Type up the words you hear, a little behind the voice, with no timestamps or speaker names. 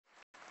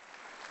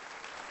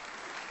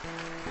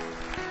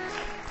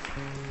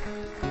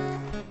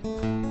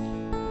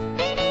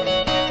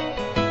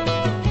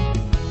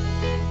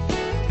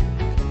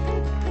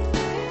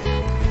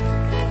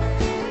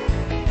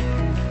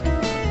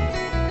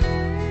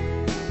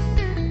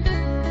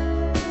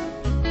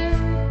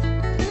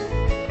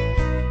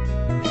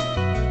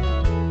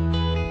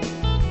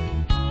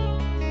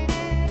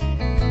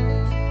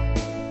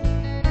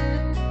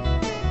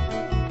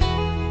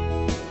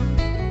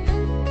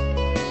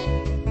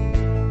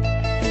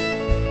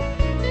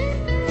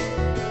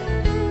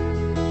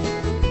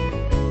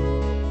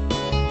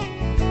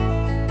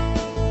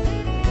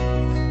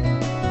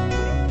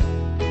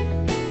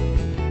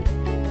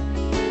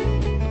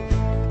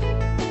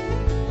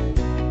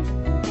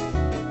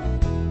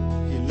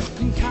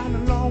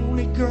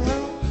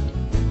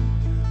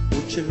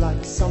You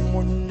like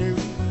someone new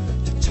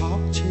to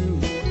talk to?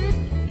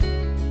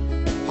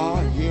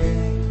 Oh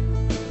yeah,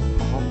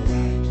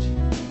 alright.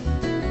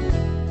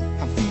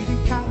 I'm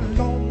feeling kinda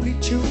lonely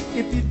too,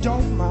 if you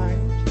don't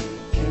mind.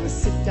 Can I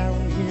sit down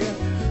here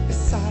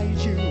beside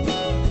you?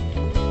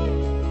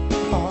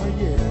 Oh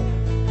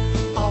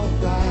yeah,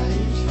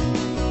 alright.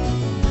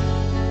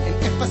 And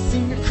if I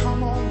seem to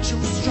come on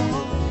too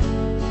strong,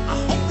 I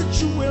hope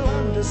that you will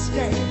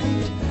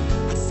understand.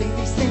 I say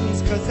these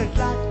things cause I'd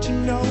like to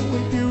know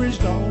if you're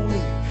as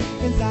lonely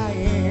as I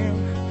am,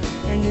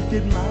 and if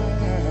you'd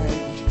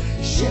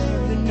mind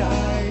sharing the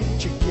night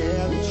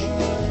together.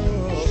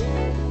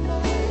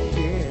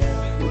 Yeah,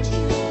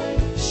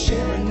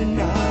 sharing the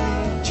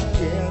night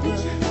together.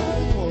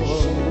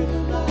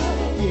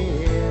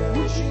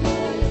 Yeah,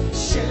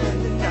 sharing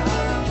the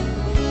night.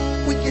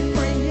 We can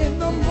bring in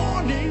the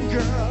morning,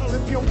 girl,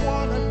 if you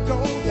wanna go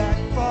that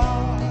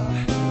far.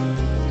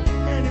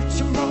 And if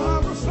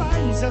tomorrow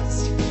finds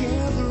us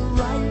together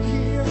right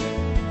here,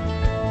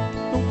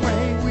 the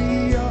way we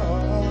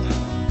are,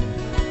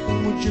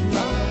 would you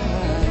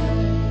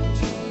mind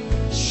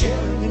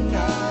sharing the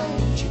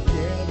night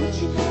together?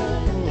 Oh,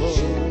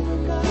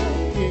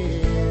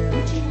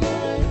 yeah,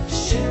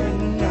 sharing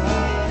the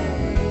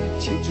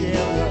night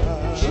together.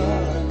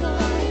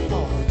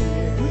 Oh,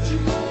 yeah.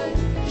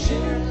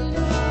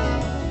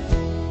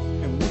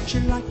 And would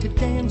you like to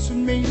dance with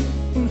me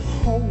and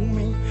hold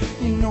me?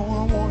 You know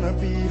I wanna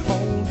be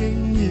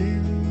holding you.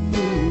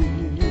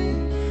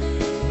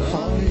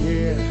 Oh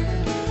yeah,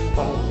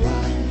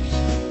 alright.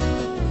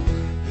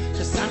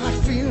 Cause I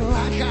feel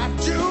like I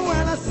do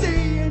when I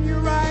see in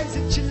your eyes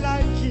that you're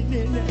liking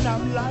it and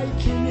I'm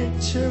liking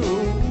it too.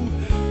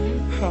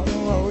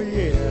 Oh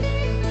yeah,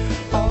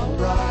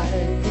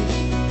 alright.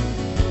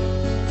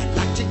 I'd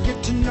like to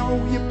get to know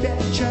you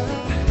better.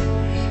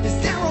 Is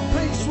there a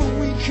place where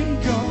we can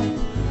go,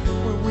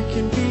 where we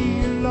can be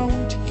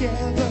alone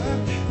together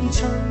and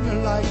turn the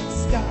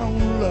lights down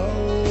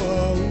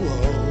low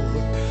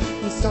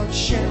and start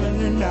sharing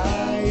the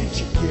night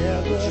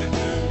together?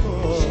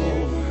 Oh,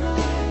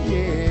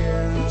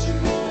 yeah,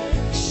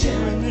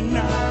 sharing the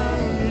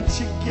night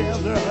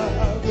together,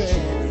 baby.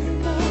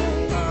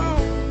 Oh,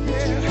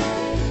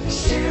 yeah,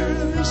 sharing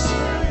the night,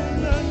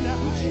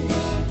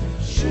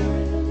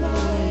 sharing the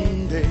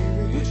night, baby.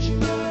 Would you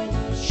mind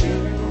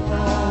sharing the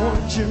night?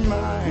 Would you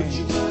mind?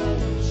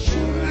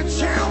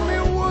 Tell me,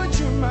 would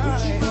you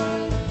mind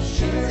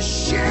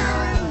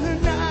sharing the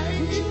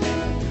night?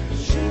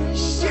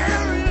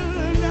 Sharing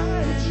the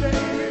night,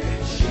 baby.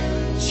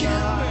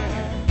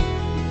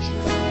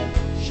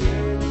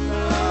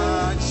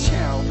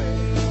 Tell me,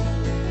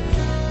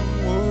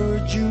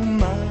 would you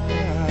mind?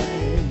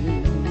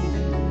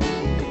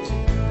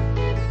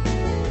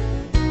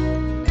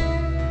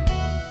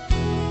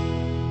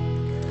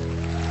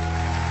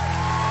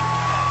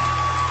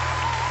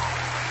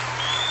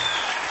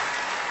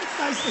 It's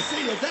nice to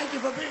see you. Thank you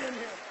for being here.